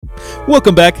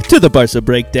Welcome back to the Barca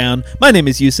Breakdown. My name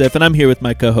is Yusuf, and I'm here with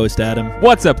my co-host Adam.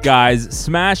 What's up, guys?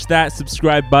 Smash that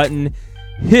subscribe button,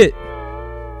 hit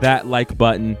that like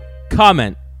button,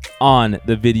 comment on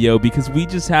the video because we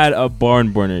just had a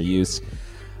barn burner use.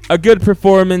 A good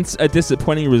performance, a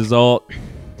disappointing result.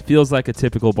 Feels like a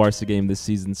typical Barca game this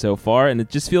season so far, and it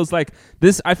just feels like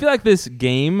this. I feel like this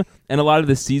game and a lot of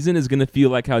the season is going to feel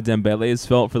like how Dembele has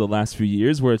felt for the last few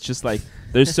years, where it's just like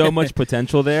there's so much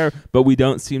potential there, but we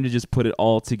don't seem to just put it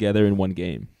all together in one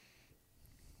game.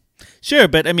 Sure,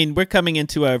 but I mean, we're coming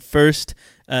into our first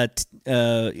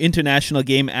international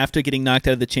game after getting knocked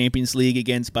out of the Champions League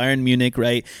against Bayern Munich,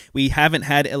 right? We haven't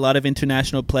had a lot of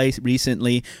international play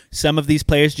recently. Some of these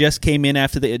players just came in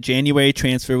after the January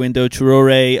transfer window: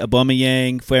 Traore,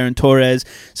 Aubameyang, Ferran Torres.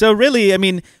 So really, I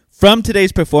mean, from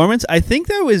today's performance, I think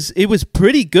it was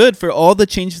pretty good for all the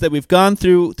changes that we've gone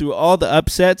through all the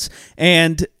upsets.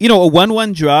 And, you know, a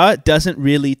 1-1 draw doesn't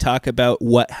really talk about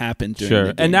what happened during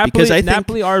the game. And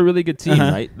Napoli are a really good team,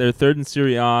 right? They're third in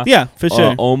Serie A. Yeah, for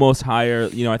sure. Almost higher.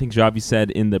 You know, I think Xavi said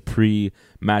in the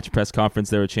pre-match press conference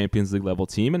they're a Champions League level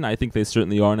team, and I think they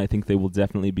certainly are, and I think they will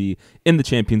definitely be in the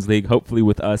Champions League, hopefully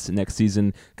with us next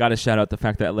season. Got to shout out the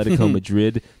fact that Atletico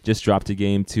Madrid just dropped a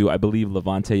game to, I believe,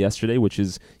 Levante yesterday, which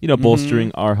is, you know,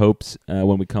 bolstering our hopes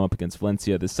when we come up against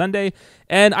Valencia this Sunday.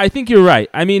 And I think you're right.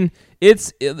 I mean,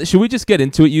 should we just get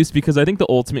into it, Yus? Because I think the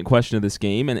ultimate question of this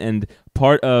game and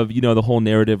part of, you know, the whole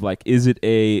narrative, like, is it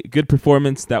a good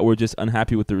performance that we're just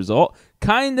unhappy with the result,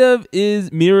 kind of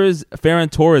mirrors Ferran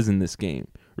Torres in this game,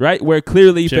 right? Where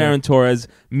clearly Ferran Torres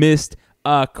missed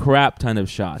a crap ton of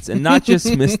shots, and not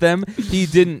just missed them. He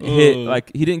didn't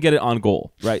he didn't get it on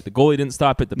goal, right? The goalie didn't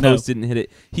stop it. The post didn't hit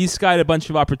it. He skied a bunch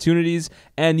of opportunities,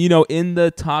 and, you know, in the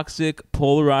toxic,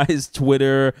 polarized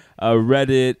Twitter,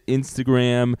 Reddit,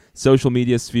 Instagram, social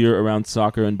media sphere around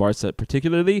soccer and Barca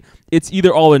particularly, it's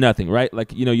either all or nothing, right?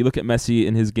 Like, you know, you look at Messi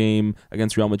in his game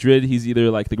against Real Madrid, he's either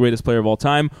like the greatest player of all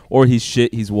time, or he's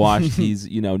shit, he's washed, he's,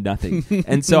 you know, nothing.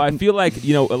 And so I feel like,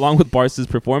 you know, along with Barca's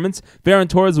performance, Ferran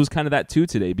Torres was kind of that too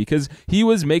today, because he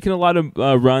was making a lot of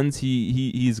runs.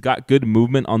 He's got good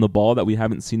movement on the ball that we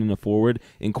haven't seen in a forward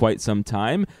in quite some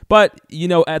time. But, you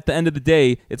know, at the end of the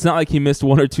day, it's not like he missed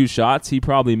one or two shots. He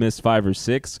probably missed 5 or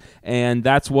 6, and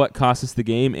that's what cost us the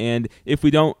game. And if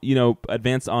we don't, you know,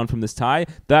 advance on from this tie,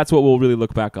 that's what we'll really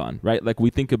look back on, right? Like, we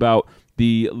think about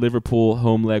the Liverpool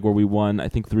home leg where we won, I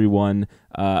think 3-1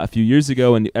 a few years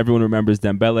ago, and everyone remembers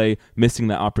Dembele missing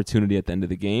that opportunity at the end of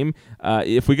the game.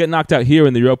 If we get knocked out here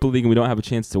in the Europa League and we don't have a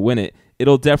chance to win it,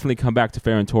 it'll definitely come back to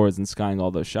Ferran Torres and skying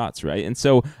all those shots, right? And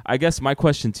so I guess my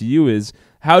question to you is,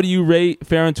 how do you rate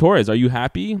Ferran Torres? Are you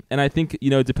happy? And I think, you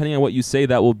know, depending on what you say,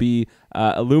 that will be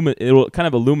it will kind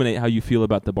of illuminate how you feel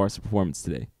about the Barca performance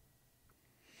today.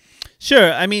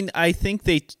 Sure. I mean, I think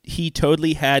he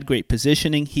totally had great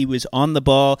positioning. He was on the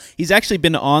ball. He's actually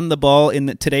been on the ball in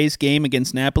today's game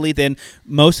against Napoli than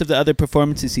most of the other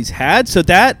performances he's had. So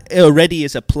that already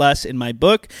is a plus in my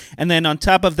book. And then on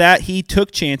top of that, he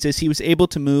took chances. He was able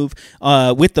to move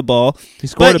with the ball. He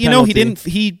scored a penalty.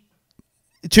 You know,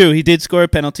 True, he did score a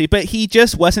penalty, but he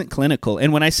just wasn't clinical.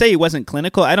 And when I say he wasn't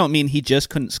clinical, I don't mean he just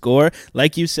couldn't score.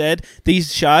 Like you said,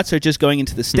 these shots are just going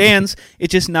into the stands.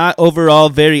 It's just not overall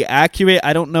very accurate.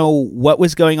 I don't know what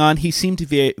was going on. He seemed to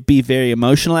be very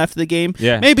emotional after the game.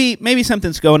 Yeah. Maybe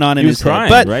something's going on in his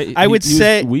crying, head. But right? I would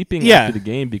say he was weeping after the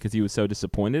game because he was so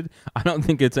disappointed. I don't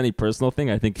think it's any personal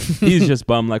thing. I think he's just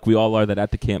bummed, like we all are, that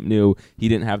at the Camp Nou he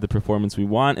didn't have the performance we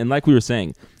want. And like we were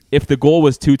saying, if the goal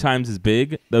was 2 times as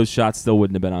big, those shots still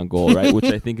wouldn't have been on goal, right? Which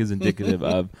I think is indicative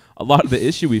of a lot of the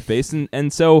issue we face.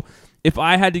 And so if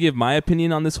I had to give my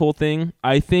opinion on this whole thing,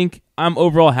 I think I'm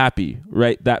overall happy,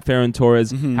 right, that Ferran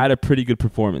Torres had a pretty good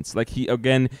performance. Like, he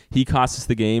cost us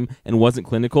the game and wasn't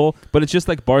clinical, but it's just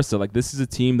like Barca. Like, this is a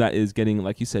team that is getting,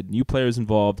 like you said, new players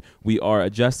involved. We are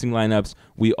adjusting lineups.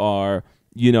 We are,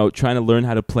 you know, trying to learn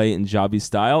how to play in Xavi's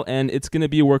style, and it's going to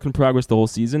be a work in progress the whole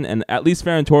season. And at least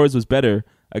Ferran Torres was better,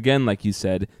 again, like you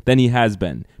said, than he has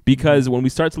been. Because when we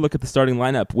start to look at the starting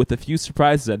lineup, with a few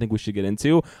surprises I think we should get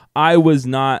into, I was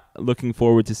not looking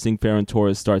forward to seeing Ferran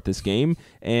Torres start this game,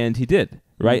 and he did,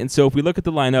 right? And so if we look at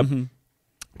the lineup,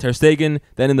 Ter Stegen,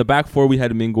 then in the back four we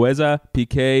had Mingueza,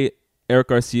 Piqué, Eric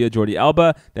Garcia, Jordi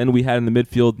Alba. Then we had in the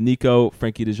midfield Nico,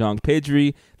 Frankie de Jong,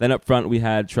 Pedri. Then up front we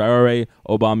had Traore,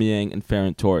 Aubameyang, and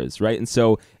Ferran Torres, right? And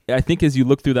so I think as you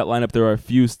look through that lineup, there are a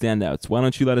few standouts. Why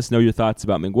don't you let us know your thoughts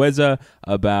about Mingueza,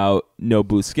 about No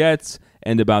Busquets,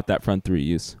 and about that front three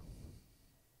use?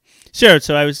 Sure.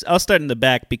 So I'll start in the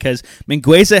back because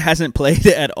Mingueza hasn't played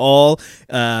at all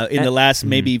in the last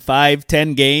maybe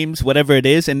 5-10 games, whatever it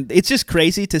is, and it's just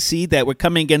crazy to see that we're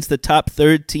coming against the top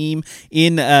third team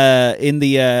in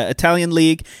the Italian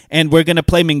league, and we're going to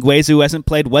play Mingueza, who hasn't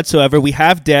played whatsoever. We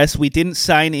have Des. We didn't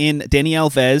sign up Dani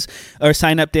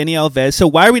Alves. So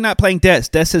why are we not playing Des?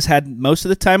 Des has had most of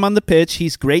the time on the pitch.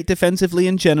 He's great defensively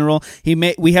in general.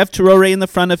 We have Traore in the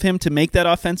front of him to make that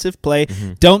offensive play.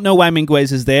 Don't know why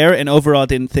Mingueza is there. And overall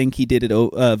didn't think he did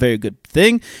a very good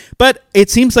thing. But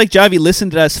it seems like Javi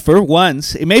listened to us for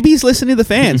once. Maybe he's listening to the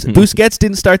fans. Busquets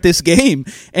didn't start this game,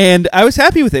 and I was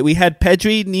happy with it. We had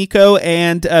Pedri, Nico,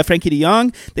 and Frankie de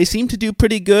Jong. They seemed to do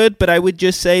pretty good, but I would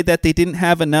just say that they didn't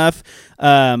have enough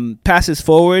passes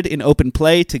forward in open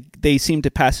play. They seemed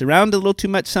to pass around a little too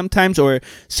much sometimes or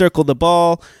circle the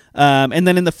ball. And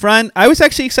then in the front, I was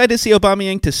actually excited to see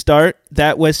Aubameyang to start.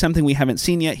 That was something we haven't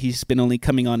seen yet. He's been only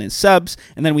coming on as subs.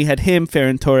 And then we had him,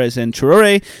 Ferran Torres, and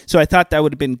Traore. So I thought that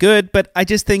would have been good. But I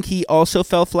just think he also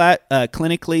fell flat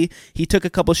clinically. He took a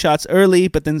couple shots early,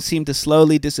 but then seemed to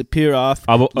slowly disappear off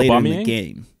later in the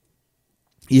game.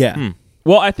 Yeah.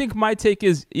 Well, I think my take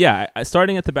is,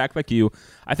 starting at the back like you,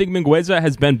 I think Mingueza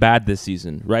has been bad this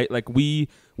season, right? Like we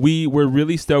were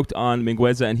really stoked on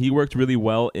Mingueza, and he worked really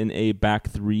well in a back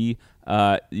three,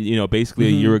 basically a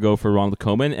year ago for Ronald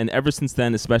Koeman. And ever since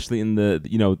then, especially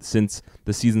since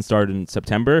the season started in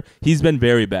September, he's been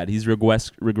very bad. He's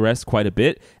regressed quite a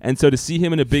bit. And so to see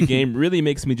him in a big game really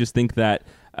makes me just think that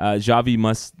Xavi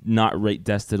must not rate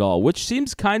Dest at all, which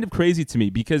seems kind of crazy to me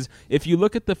because if you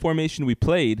look at the formation we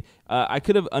played, I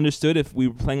could have understood if we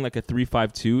were playing like a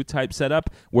 3-5-2 type setup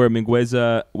where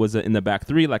Mingueza was in the back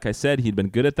three. Like I said, he'd been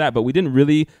good at that, but we didn't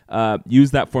really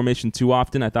use that formation too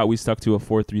often. I thought we stuck to a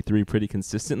 4-3-3 pretty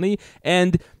consistently.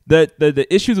 And the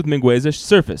issues with Mingueza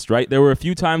surfaced, right? There were a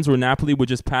few times where Napoli would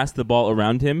just pass the ball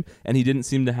around him, and he didn't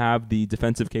seem to have the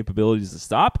defensive capabilities to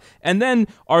stop. And then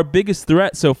our biggest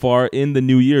threat so far in the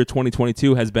new year,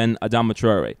 2022, has been Adama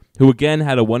Traore, who again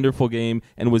had a wonderful game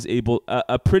and was able,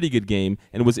 a pretty good game,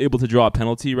 and was able to draw a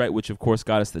penalty, right, which of course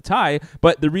got us the tie.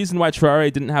 But the reason why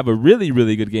Traore didn't have a really,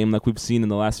 really good game like we've seen in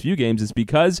the last few games is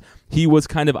because he was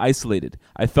kind of isolated.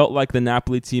 I felt like the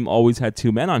Napoli team always had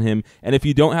two men on him, and if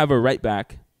you don't have a right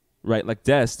back, right, like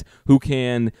Dest, who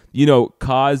can,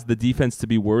 cause the defense to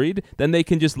be worried, then they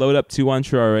can just load up two on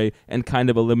Traore and kind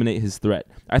of eliminate his threat.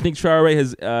 I think Traore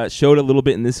has showed a little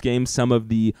bit in this game some of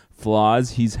the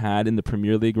flaws he's had in the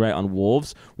Premier League, right, on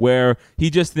Wolves, where he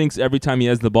just thinks every time he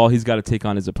has the ball, he's got to take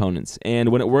on his opponents. And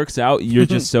when it works out, you're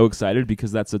just so excited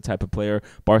because that's the type of player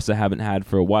Barca haven't had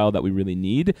for a while that we really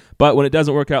need. But when it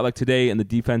doesn't work out like today and the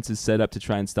defense is set up to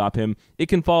try and stop him, it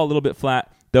can fall a little bit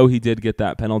flat, though he did get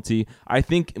that penalty. I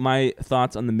think my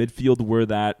thoughts on the midfield were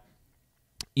that,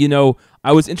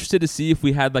 I was interested to see if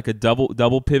we had like a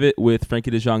double pivot with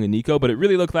Frankie de Jong and Nico, but it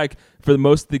really looked like for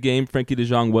most of the game, Frankie de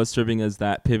Jong was serving as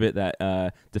that pivot,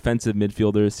 that defensive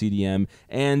midfielder, CDM.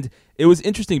 And it was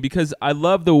interesting because I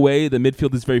love the way the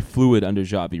midfield is very fluid under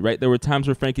Xavi, right? There were times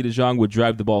where Frankie de Jong would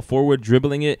drive the ball forward,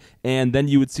 dribbling it, and then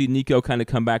you would see Nico kind of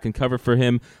come back and cover for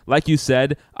him. Like you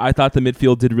said, I thought the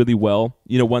midfield did really well.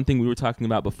 One thing we were talking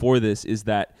about before this is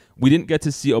that we didn't get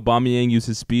to see Aubameyang use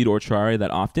his speed or Traore that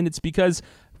often. It's because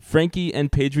Frankie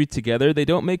and Pedri together, they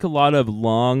don't make a lot of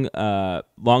long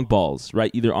balls,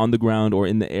 right, either on the ground or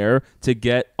in the air to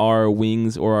get our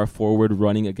wings or our forward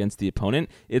running against the opponent.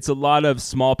 It's a lot of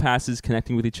small passes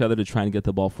connecting with each other to try and get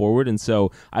the ball forward. And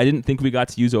so I didn't think we got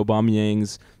to use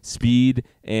Aubameyang's speed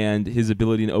and his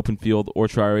ability in open field or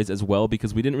Traore's as well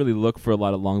because we didn't really look for a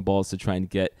lot of long balls to try and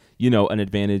get, an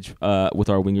advantage with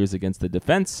our wingers against the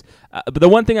defense. But the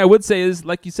one thing I would say is,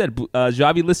 like you said,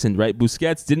 Xavi listened, right?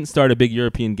 Busquets didn't start a big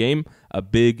European game,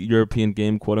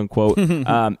 quote unquote,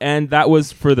 and that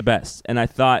was for the best. And I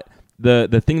thought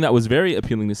the thing that was very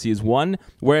appealing to see is one,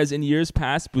 whereas in years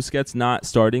past, Busquets not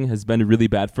starting has been really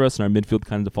bad for us and our midfield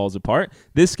kind of falls apart.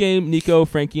 This game, Nico,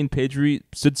 Frankie, and Pedri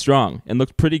stood strong and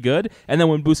looked pretty good. And then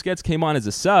when Busquets came on as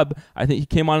a sub, I think he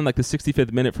came on in like the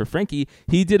 65th minute for Frankie,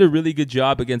 he did a really good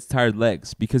job against tired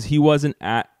legs because he wasn't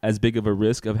at as big of a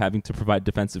risk of having to provide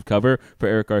defensive cover for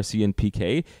Eric Garcia and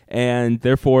PK. And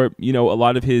therefore, a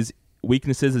lot of his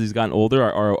weaknesses as he's gotten older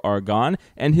are gone,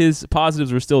 and his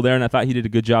positives were still there, and I thought he did a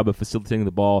good job of facilitating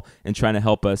the ball and trying to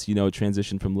help us,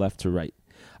 transition from left to right.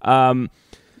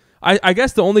 I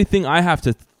guess the only thing I have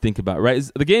to think about, right,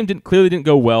 is the game clearly didn't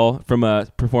go well from a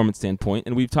performance standpoint,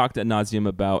 and we've talked ad nauseum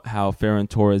about how Ferran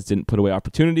Torres didn't put away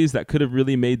opportunities that could have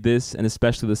really made this, and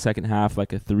especially the second half,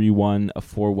 like a 3-1, a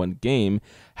 4-1 game.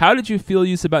 How did you feel,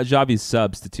 Yus, about Xavi's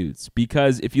substitutes?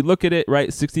 Because if you look at it, right,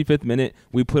 65th minute,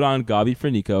 we put on Gavi for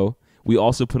Nico. We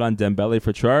also put on Dembele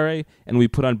for Traore, and we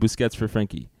put on Busquets for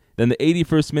Frenkie. Then the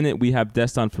 81st minute, we have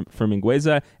Destin for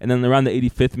Mingueza, and then around the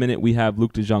 85th minute, we have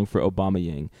Luc de Jong for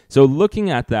Aubameyang. So looking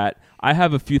at that, I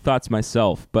have a few thoughts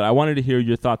myself, but I wanted to hear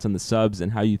your thoughts on the subs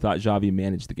and how you thought Xavi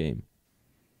managed the game.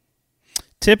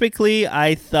 Typically,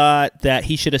 I thought that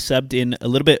he should have subbed in a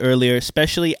little bit earlier,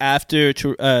 especially after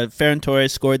Ferran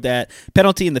Torres scored that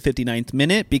penalty in the 59th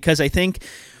minute, because I think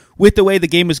with the way the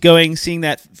game was going, seeing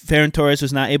that Ferran Torres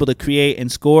was not able to create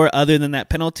and score other than that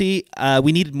penalty,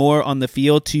 we needed more on the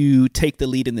field to take the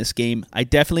lead in this game. I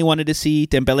definitely wanted to see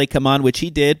Dembele come on, which he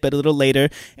did, but a little later.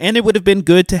 And it would have been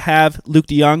good to have Luc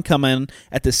de Jong come on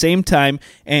at the same time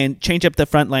and change up the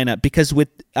front lineup, because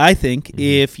I think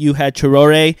if you had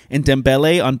Traore and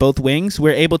Dembele on both wings,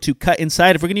 we're able to cut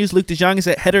inside. If we're going to use Luc de Jong as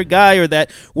that header guy or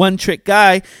that one-trick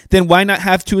guy, then why not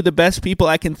have two of the best people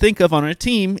I can think of on our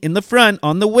team in the front,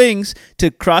 on the wings, to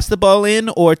cross the ball in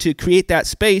or to create that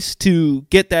space to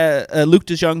get that Luc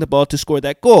de Jong the ball to score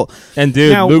that goal. And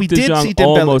dude, Luc de Jong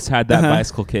almost had that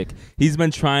bicycle kick. He's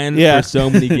been trying for so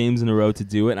many games in a row to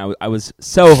do it, and I was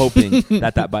so hoping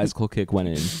that bicycle kick went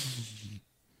in.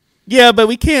 Yeah, but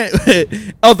we can't.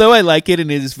 Although I like it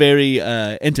and it is very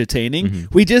entertaining,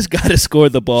 we just got to score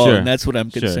the ball, and that's what I'm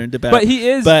concerned about. But he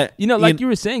is, you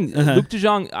were saying, Luc de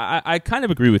Jong, I kind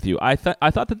of agree with you. I thought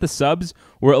that the subs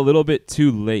were a little bit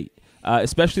too late.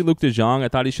 Especially Luc de Jong. I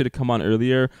thought he should have come on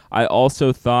earlier. I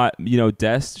also thought,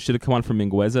 Dest should have come on for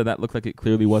Mingueza. That looked like it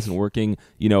clearly wasn't working,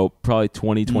 probably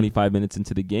 20, 25 minutes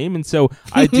into the game. And so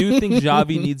I do think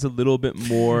Xavi needs a little bit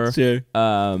more. Sure.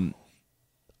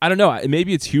 I don't know.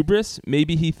 Maybe it's hubris.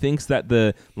 Maybe he thinks that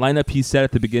the lineup he set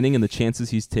at the beginning and the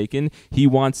chances he's taken, he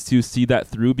wants to see that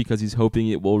through because he's hoping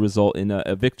it will result in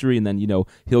a victory. And then,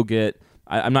 he'll get,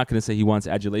 I'm not going to say he wants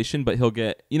adulation, but he'll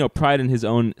get, pride in his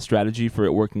own strategy for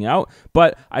it working out.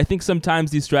 But I think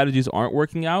sometimes these strategies aren't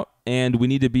working out, and we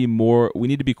need to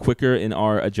be quicker in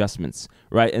our adjustments,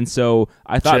 right? And so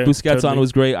I thought Busquets on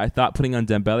was great. I thought putting on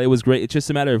Dembele was great. It's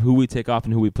just a matter of who we take off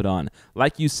and who we put on.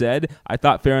 Like you said, I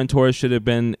thought Ferran Torres should have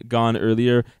been gone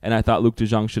earlier, and I thought Luc de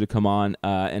Jong should have come on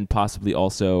and possibly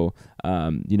also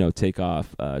take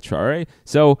off Traore.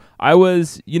 So I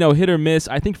was, hit or miss.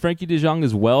 I think Frenkie de Jong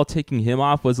as well, taking him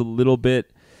off was a little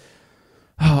bit,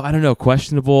 I don't know,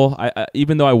 questionable. I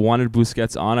even though I wanted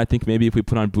Busquets on, I think maybe if we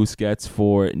put on Busquets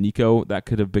for Nico, that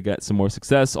could have beget some more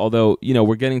success. Although,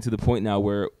 we're getting to the point now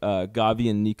where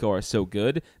Gavi and Nico are so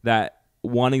good that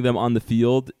wanting them on the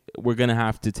field, we're going to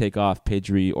have to take off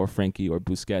Pedri or Frenkie or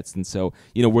Busquets. And so,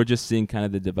 we're just seeing kind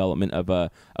of the development of a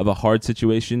hard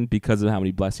situation because of how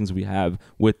many blessings we have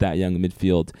with that young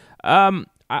midfield. I'm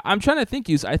trying to think,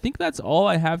 I think that's all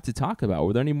I have to talk about.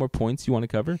 Were there any more points you want to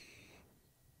cover?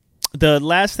 The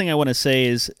last thing I want to say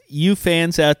is, you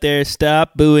fans out there,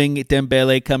 stop booing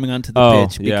Dembele coming onto the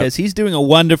pitch, because he's doing a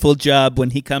wonderful job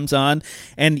when he comes on,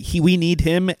 and we need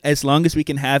him as long as we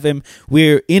can have him.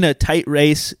 We're in a tight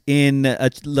race in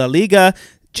La Liga.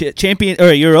 Champion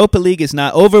or Europa League is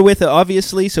not over with,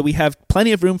 obviously, so we have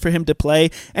plenty of room for him to play,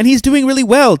 and he's doing really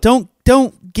well. Don't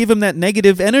give him that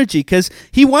negative energy, because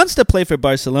he wants to play for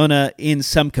Barcelona in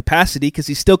some capacity, because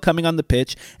he's still coming on the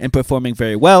pitch and performing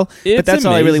very well. But that's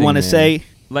all I really want to say.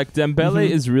 Like, Dembele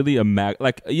is really I'm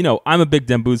a big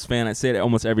Dembouz fan. I say it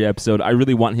almost every episode. I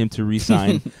really want him to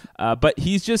re-sign. But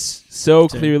he's just so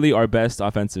clearly our best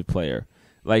offensive player.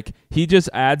 Like, he just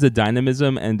adds a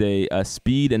dynamism and a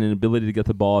speed and an ability to get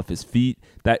the ball off his feet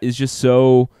that is just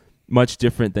so much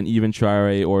different than even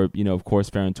Traore or, of course,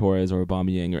 Ferran Torres or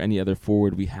Aubameyang or any other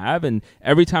forward we have. And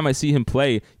every time I see him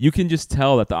play, you can just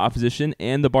tell that the opposition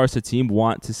and the Barca team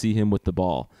want to see him with the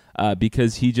ball.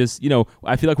 Because he just,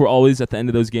 I feel like we're always at the end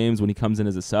of those games when he comes in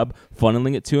as a sub,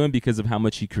 funneling it to him because of how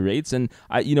much he creates. And,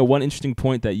 one interesting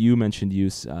point that you mentioned,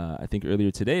 Yus, I think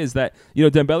earlier today, is that,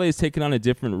 Dembele has taken on a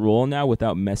different role now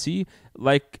without Messi.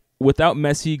 Without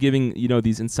Messi giving,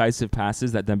 these incisive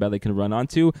passes that Dembele can run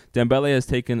onto, Dembele has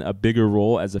taken a bigger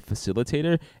role as a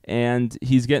facilitator, and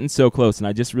he's getting so close. And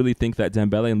I just really think that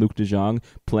Dembele and Luc de Jong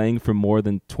playing for more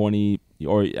than 20,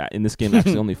 or in this game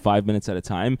actually only 5 minutes at a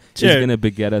time, is going to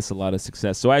beget us a lot of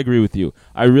success. So I agree with you.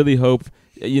 I really hope,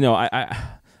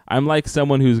 I'm like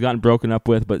someone who's gotten broken up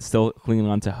with but still clinging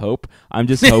on to hope. I'm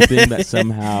just hoping that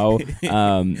somehow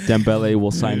Dembele will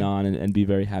sign on and be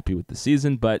very happy with the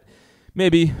season, but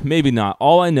maybe not.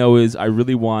 All I know is I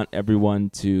really want everyone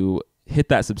to hit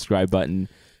that subscribe button,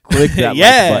 click that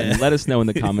like button, let us know in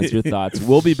the comments your thoughts.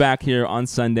 We'll be back here on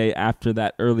Sunday after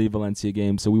that early Valencia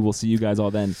game, so we will see you guys all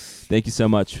then. Thank you so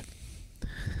much.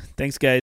 Thanks, guys.